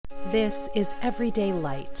This is Everyday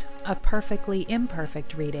Light, a perfectly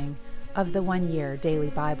imperfect reading of the 1 Year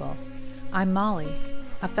Daily Bible. I'm Molly,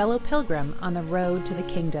 a fellow pilgrim on the road to the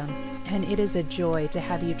kingdom, and it is a joy to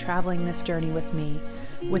have you traveling this journey with me,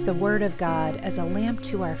 with the Word of God as a lamp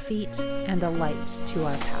to our feet and a light to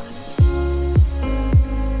our path.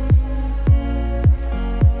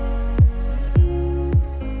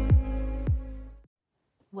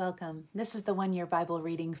 Welcome. This is the 1 Year Bible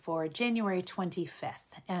reading for January 25th,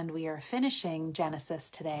 and we are finishing Genesis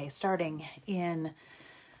today, starting in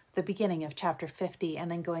the beginning of chapter 50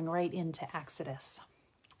 and then going right into Exodus.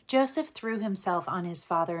 Joseph threw himself on his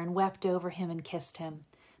father and wept over him and kissed him.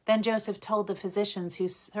 Then Joseph told the physicians who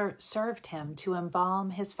served him to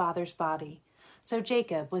embalm his father's body. So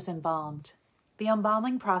Jacob was embalmed. The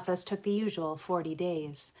embalming process took the usual 40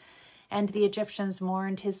 days, and the Egyptians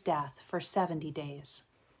mourned his death for 70 days.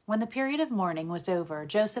 When the period of mourning was over,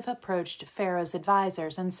 Joseph approached Pharaoh's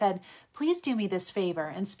advisors and said, "Please do me this favor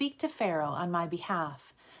and speak to Pharaoh on my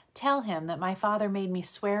behalf. Tell him that my father made me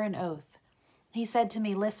swear an oath. He said to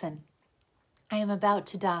me, 'Listen, I am about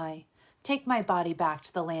to die. Take my body back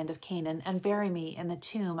to the land of Canaan and bury me in the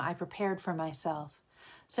tomb I prepared for myself.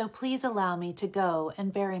 So please allow me to go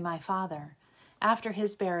and bury my father. After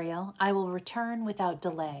his burial, I will return without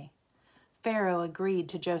delay.' Pharaoh agreed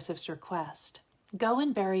to Joseph's request. 'Go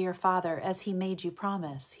and bury your father as he made you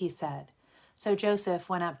promise,' he said. So Joseph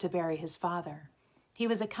went up to bury his father. He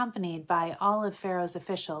was accompanied by all of Pharaoh's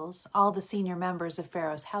officials, all the senior members of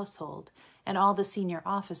Pharaoh's household, and all the senior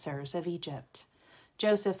officers of Egypt.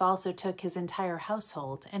 Joseph also took his entire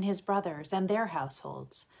household and his brothers and their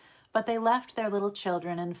households, but they left their little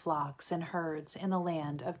children and flocks and herds in the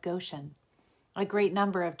land of Goshen. A great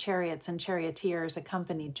number of chariots and charioteers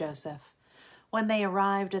accompanied Joseph. When they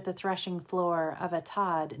arrived at the threshing floor of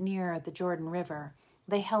Atad near the Jordan River,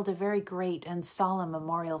 they held a very great and solemn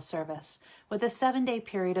memorial service with a 7-day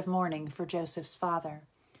period of mourning for Joseph's father.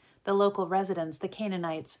 The local residents, the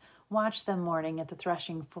Canaanites, watched them mourning at the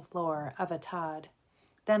threshing floor of Atad.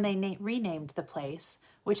 Then they renamed the place,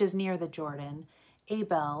 which is near the Jordan,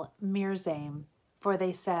 Abel Mizraim, for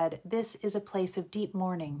they said, 'This is a place of deep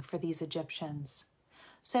mourning for these Egyptians.'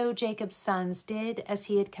 So Jacob's sons did as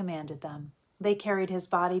he had commanded them. They carried his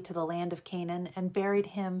body to the land of Canaan and buried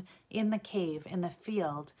him in the cave in the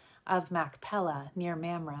field of Machpelah near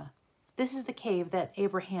Mamre. This is the cave that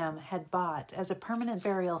Abraham had bought as a permanent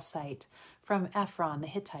burial site from Ephron the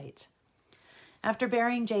Hittite. After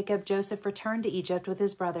burying Jacob, Joseph returned to Egypt with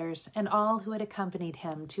his brothers and all who had accompanied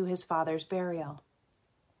him to his father's burial.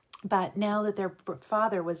 But now that their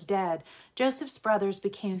father was dead, Joseph's brothers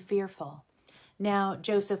became fearful. 'Now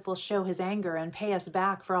Joseph will show his anger and pay us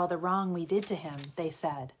back for all the wrong we did to him,' they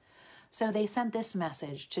said. So they sent this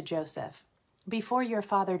message to Joseph. 'Before your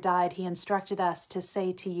father died, he instructed us to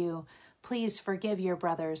say to you, please forgive your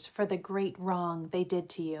brothers for the great wrong they did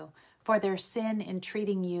to you, for their sin in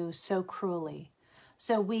treating you so cruelly.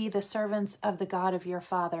 So we, the servants of the God of your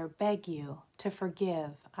father, beg you to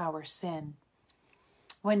forgive our sin.'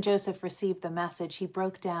 When Joseph received the message, he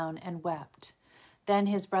broke down and wept. Then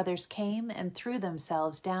his brothers came and threw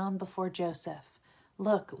themselves down before Joseph.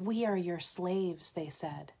 'Look, we are your slaves,' they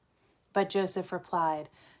said. But Joseph replied,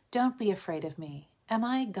 'Don't be afraid of me. Am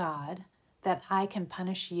I God that I can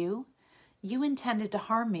punish you? You intended to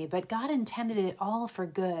harm me, but God intended it all for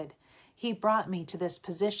good. He brought me to this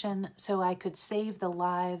position so I could save the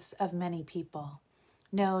lives of many people.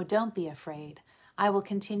 No, don't be afraid. I will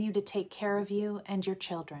continue to take care of you and your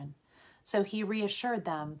children.' So he reassured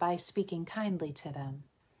them by speaking kindly to them.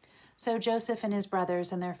 So Joseph and his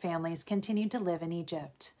brothers and their families continued to live in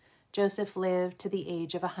Egypt. Joseph lived to the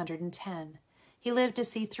age of 110. He lived to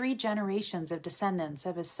see 3 generations of descendants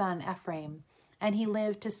of his son Ephraim, and he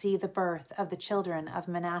lived to see the birth of the children of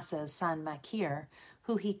Manasseh's son Machir,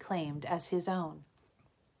 who he claimed as his own.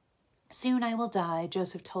 'Soon I will die,'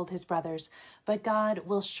 Joseph told his brothers, 'but God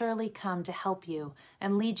will surely come to help you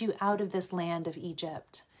and lead you out of this land of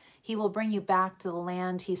Egypt. He will bring you back to the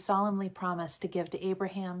land he solemnly promised to give to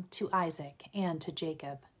Abraham, to Isaac, and to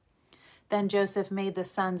Jacob.' Then Joseph made the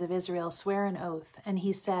sons of Israel swear an oath, and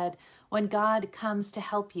he said, 'When God comes to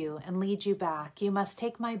help you and lead you back, you must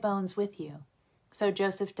take my bones with you.' So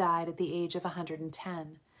Joseph died at the age of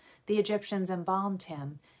 110. The Egyptians embalmed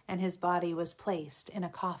him, and his body was placed in a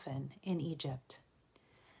coffin in Egypt.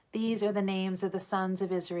 These are the names of the sons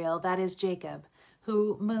of Israel, that is Jacob,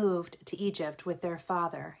 who moved to Egypt with their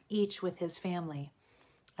father, each with his family."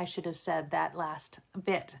 I should have said that last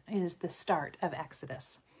bit is the start of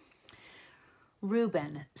Exodus.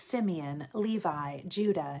 Reuben, Simeon, Levi,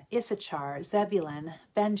 Judah, Issachar, Zebulun,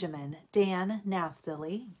 Benjamin, Dan,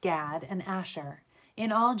 Naphtali, Gad, and Asher.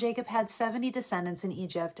 In all, Jacob had 70 descendants in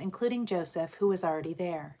Egypt, including Joseph, who was already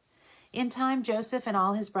there. In time, Joseph and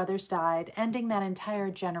all his brothers died, ending that entire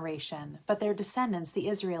generation. But their descendants, the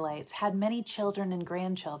Israelites, had many children and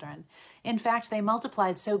grandchildren. In fact, they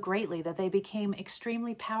multiplied so greatly that they became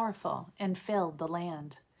extremely powerful and filled the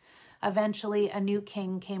land. Eventually, a new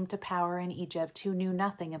king came to power in Egypt who knew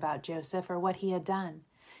nothing about Joseph or what he had done.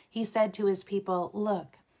 He said to his people,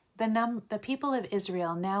 "Look, the people of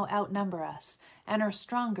Israel now outnumber us and are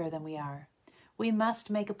stronger than we are. We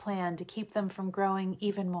must make a plan to keep them from growing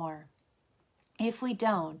even more. If we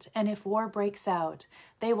don't, and if war breaks out,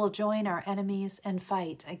 they will join our enemies and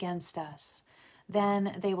fight against us.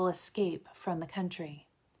 Then they will escape from the country."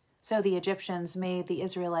 So the Egyptians made the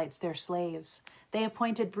Israelites their slaves. They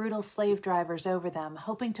appointed brutal slave drivers over them,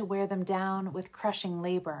 hoping to wear them down with crushing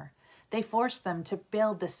labor. They forced them to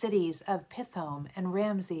build the cities of Pithom and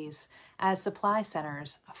Ramses as supply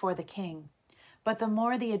centers for the king. But the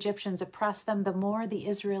more the Egyptians oppressed them, the more the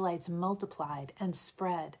Israelites multiplied and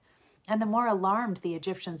spread, and the more alarmed the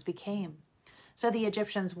Egyptians became. So the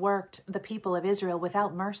Egyptians worked the people of Israel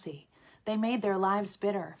without mercy. They made their lives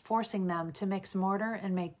bitter, forcing them to mix mortar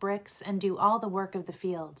and make bricks and do all the work of the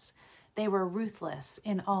fields. They were ruthless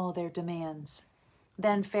in all their demands.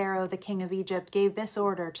 Then Pharaoh, the king of Egypt, gave this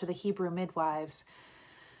order to the Hebrew midwives,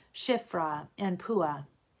 Shiphrah and Puah: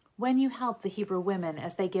 "When you help the Hebrew women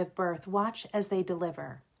as they give birth, watch as they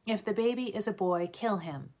deliver. If the baby is a boy, kill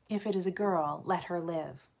him. If it is a girl, let her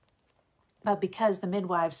live." But because the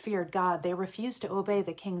midwives feared God, they refused to obey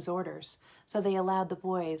the king's orders, so they allowed the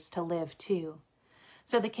boys to live too.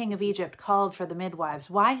 So the king of Egypt called for the midwives.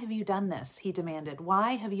 "Why have you done this?" he demanded.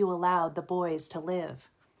 "Why have you allowed the boys to live?"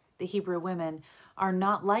 "The Hebrew women are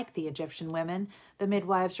not like the Egyptian women," the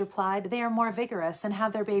midwives replied. "They are more vigorous and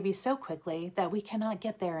have their babies so quickly that we cannot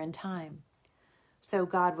get there in time." So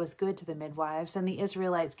God was good to the midwives, and the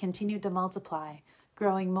Israelites continued to multiply,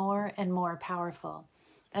 growing more and more powerful.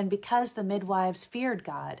 And because the midwives feared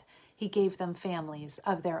God, he gave them families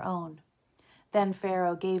of their own. Then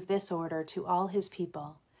Pharaoh gave this order to all his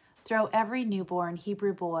people: "Throw every newborn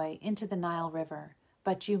Hebrew boy into the Nile River,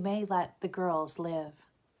 but you may let the girls live."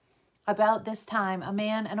 About this time, a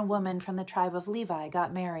man and a woman from the tribe of Levi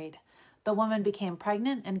got married. The woman became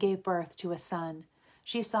pregnant and gave birth to a son.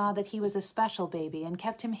 She saw that he was a special baby and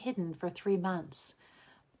kept him hidden for 3 months.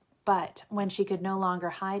 But when she could no longer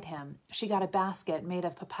hide him, she got a basket made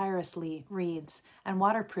of papyrus reeds and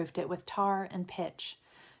waterproofed it with tar and pitch.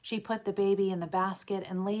 She put the baby in the basket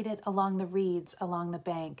and laid it along the reeds along the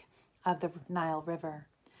bank of the Nile River.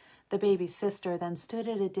 The baby's sister then stood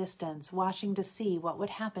at a distance, watching to see what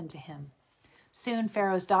would happen to him. Soon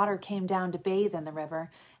Pharaoh's daughter came down to bathe in the river,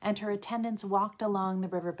 and her attendants walked along the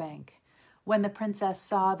riverbank. When the princess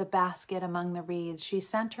saw the basket among the reeds, she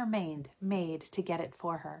sent her maid to get it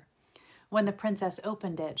for her. When the princess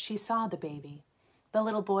opened it, she saw the baby. The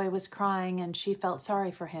little boy was crying, and she felt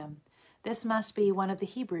sorry for him. "This must be one of the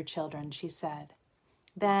Hebrew children," she said.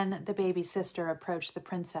 Then the baby's sister approached the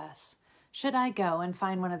princess. "Should I go and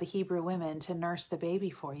find one of the Hebrew women to nurse the baby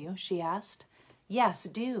for you?" she asked. "Yes,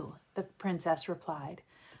 do," the princess replied.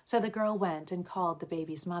 So the girl went and called the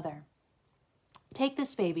baby's mother. "Take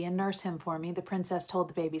this baby and nurse him for me," the princess told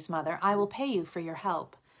the baby's mother. "I will pay you for your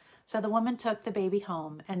help." So the woman took the baby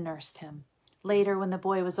home and nursed him. Later, when the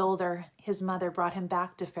boy was older, his mother brought him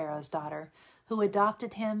back to Pharaoh's daughter, who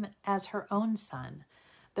adopted him as her own son.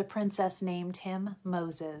 The princess named him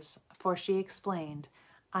Moses, for she explained,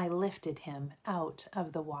 "I lifted him out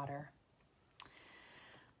of the water."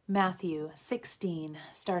 Matthew 16,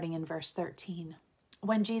 starting in verse 13.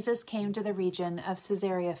 When Jesus came to the region of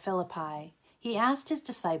Caesarea Philippi, he asked his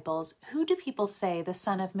disciples, "Who do people say the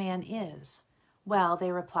Son of Man is?" "Well,"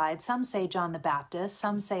 they replied, "some say John the Baptist,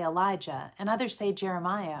 some say Elijah, and others say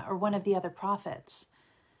Jeremiah or one of the other prophets."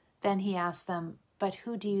 Then he asked them, "But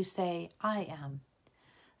who do you say I am?"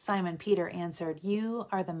 Simon Peter answered, "You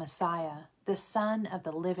are the Messiah, the Son of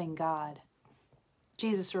the living God."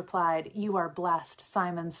 Jesus replied, "You are blessed,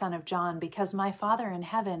 Simon, son of John, because my Father in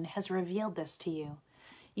heaven has revealed this to you.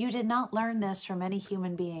 You did not learn this from any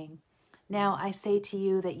human being. Now I say to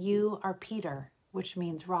you that you are Peter, which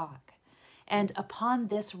means rock. And upon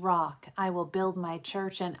this rock I will build my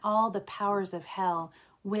church, and all the powers of hell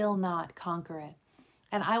will not conquer it.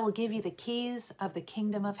 And I will give you the keys of the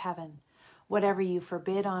kingdom of heaven. Whatever you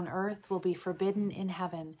forbid on earth will be forbidden in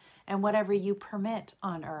heaven, and whatever you permit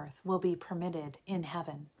on earth will be permitted in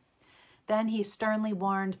heaven." Then he sternly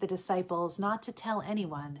warned the disciples not to tell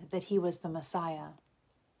anyone that he was the Messiah.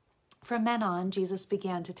 From then on, Jesus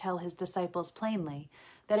began to tell his disciples plainly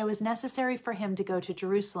that it was necessary for him to go to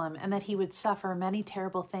Jerusalem, and that he would suffer many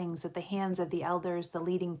terrible things at the hands of the elders, the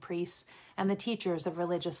leading priests, and the teachers of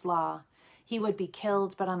religious law. He would be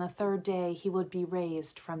killed, but on the third day he would be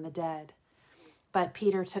raised from the dead. But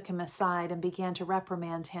Peter took him aside and began to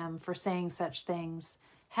reprimand him for saying such things.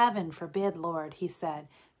 "Heaven forbid, Lord," he said,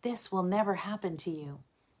 "this will never happen to you."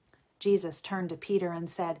 Jesus turned to Peter and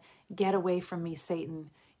said, "Get away from me, Satan.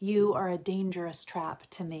 You are a dangerous trap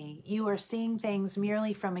to me. You are seeing things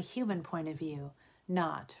merely from a human point of view,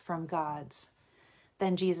 not from God's."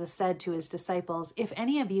 Then Jesus said to his disciples, "If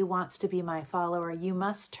any of you wants to be my follower, you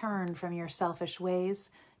must turn from your selfish ways,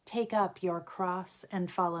 take up your cross, and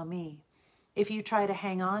follow me. If you try to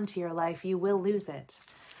hang on to your life, you will lose it.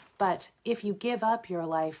 But if you give up your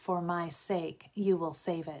life for my sake, you will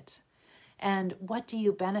save it. And what do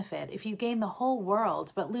you benefit if you gain the whole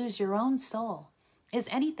world but lose your own soul? Is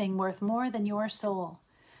anything worth more than your soul?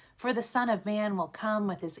 For the Son of Man will come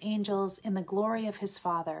with his angels in the glory of his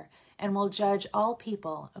Father, and will judge all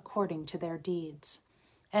people according to their deeds.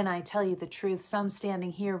 And I tell you the truth, some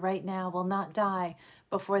standing here right now will not die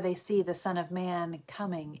before they see the Son of Man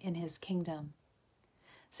coming in his kingdom."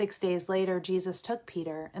 6 days later, Jesus took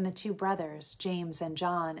Peter and the two brothers, James and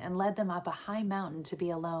John, and led them up a high mountain to be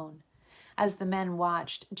alone. As the men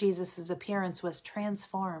watched, Jesus' appearance was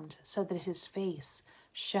transformed so that his face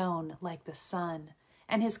shone like the sun,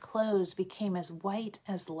 and his clothes became as white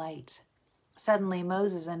as light. Suddenly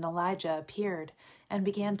Moses and Elijah appeared and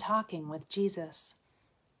began talking with Jesus.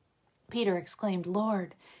 Peter exclaimed,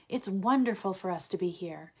 "Lord, it's wonderful for us to be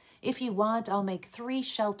here. If you want, I'll make 3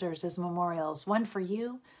 shelters as memorials, one for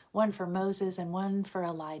you, one for Moses, and one for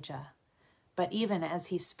Elijah." But even as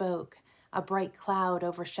he spoke, a bright cloud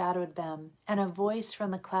overshadowed them, and a voice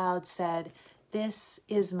from the cloud said, "This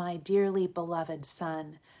is my dearly beloved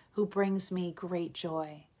Son, who brings me great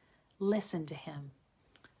joy. Listen to him."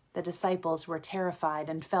 The disciples were terrified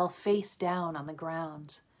and fell face down on the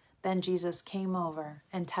ground. Then Jesus came over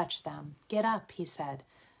and touched them. "Get up," he said.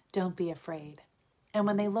 "Don't be afraid." And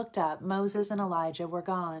when they looked up, Moses and Elijah were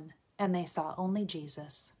gone, and they saw only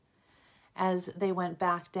Jesus. As they went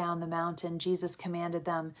back down the mountain, Jesus commanded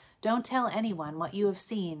them, "Don't tell anyone what you have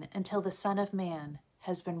seen until the Son of Man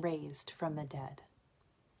has been raised from the dead."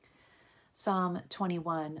 Psalm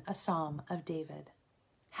 21, a psalm of David.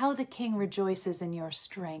 How the king rejoices in your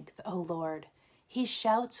strength, O Lord! He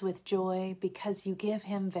shouts with joy because you give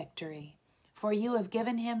him victory. For you have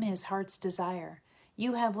given him his heart's desire.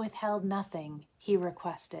 You have withheld nothing he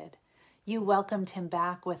requested. You welcomed him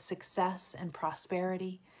back with success and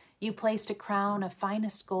prosperity. You placed a crown of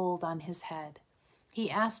finest gold on his head.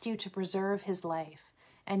 He asked you to preserve his life,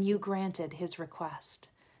 and you granted his request.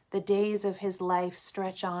 The days of his life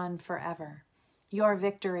stretch on forever. Your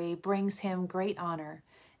victory brings him great honor,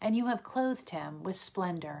 and you have clothed him with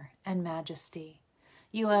splendor and majesty.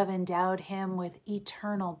 You have endowed him with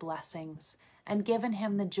eternal blessings and given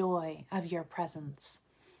him the joy of your presence.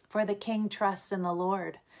 For the king trusts in the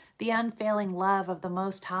Lord. The unfailing love of the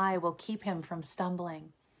Most High will keep him from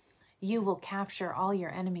stumbling. You will capture all your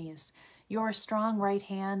enemies. Your strong right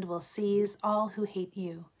hand will seize all who hate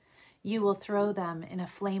you. You will throw them in a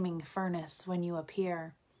flaming furnace when you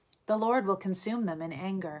appear. The Lord will consume them in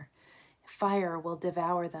anger. Fire will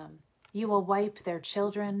devour them. You will wipe their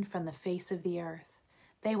children from the face of the earth.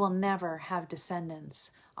 They will never have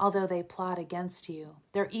descendants, although they plot against you.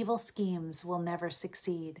 Their evil schemes will never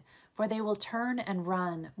succeed, for they will turn and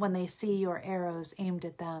run when they see your arrows aimed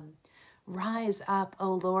at them. Rise up,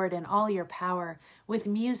 O Lord, in all your power. With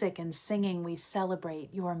music and singing we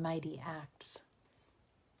celebrate your mighty acts.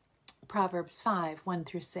 Proverbs 5,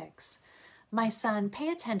 1-6. My son, pay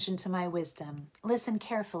attention to my wisdom. Listen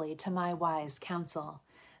carefully to my wise counsel.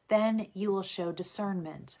 Then you will show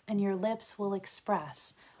discernment, and your lips will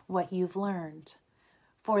express what you've learned.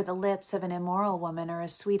 For the lips of an immoral woman are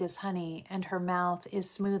as sweet as honey, and her mouth is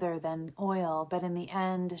smoother than oil, but in the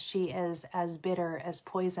end she is as bitter as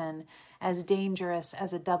poison, as dangerous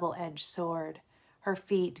as a double-edged sword. Her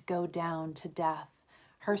feet go down to death.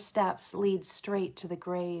 Her steps lead straight to the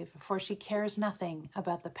grave, for she cares nothing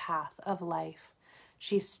about the path of life.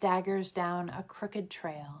 She staggers down a crooked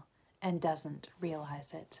trail and doesn't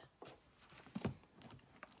realize it.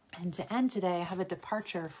 And to end today, I have a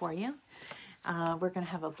departure for you. We're going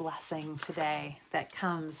to have a blessing today that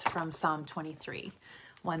comes from Psalm 23,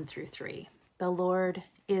 1-3. The Lord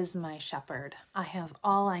is my shepherd. I have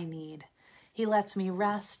all I need. He lets me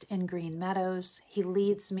rest in green meadows. He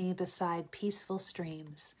leads me beside peaceful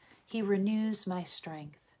streams. He renews my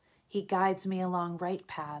strength. He guides me along right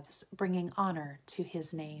paths, bringing honor to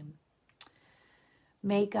his name.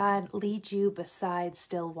 May God lead you beside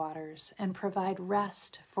still waters and provide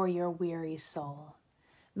rest for your weary soul.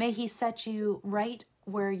 May he set you right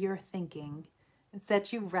where you're thinking,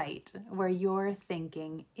 set you right where your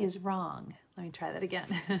thinking is wrong. Let me try that again.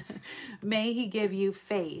 May he give you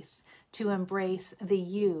faith to embrace the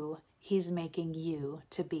you he's making you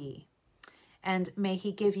to be. And may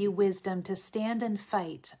he give you wisdom to stand and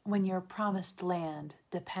fight when your promised land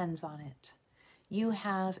depends on it. You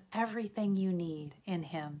have everything you need in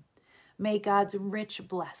him. May God's rich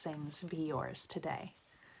blessings be yours today.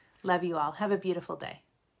 Love you all. Have a beautiful day.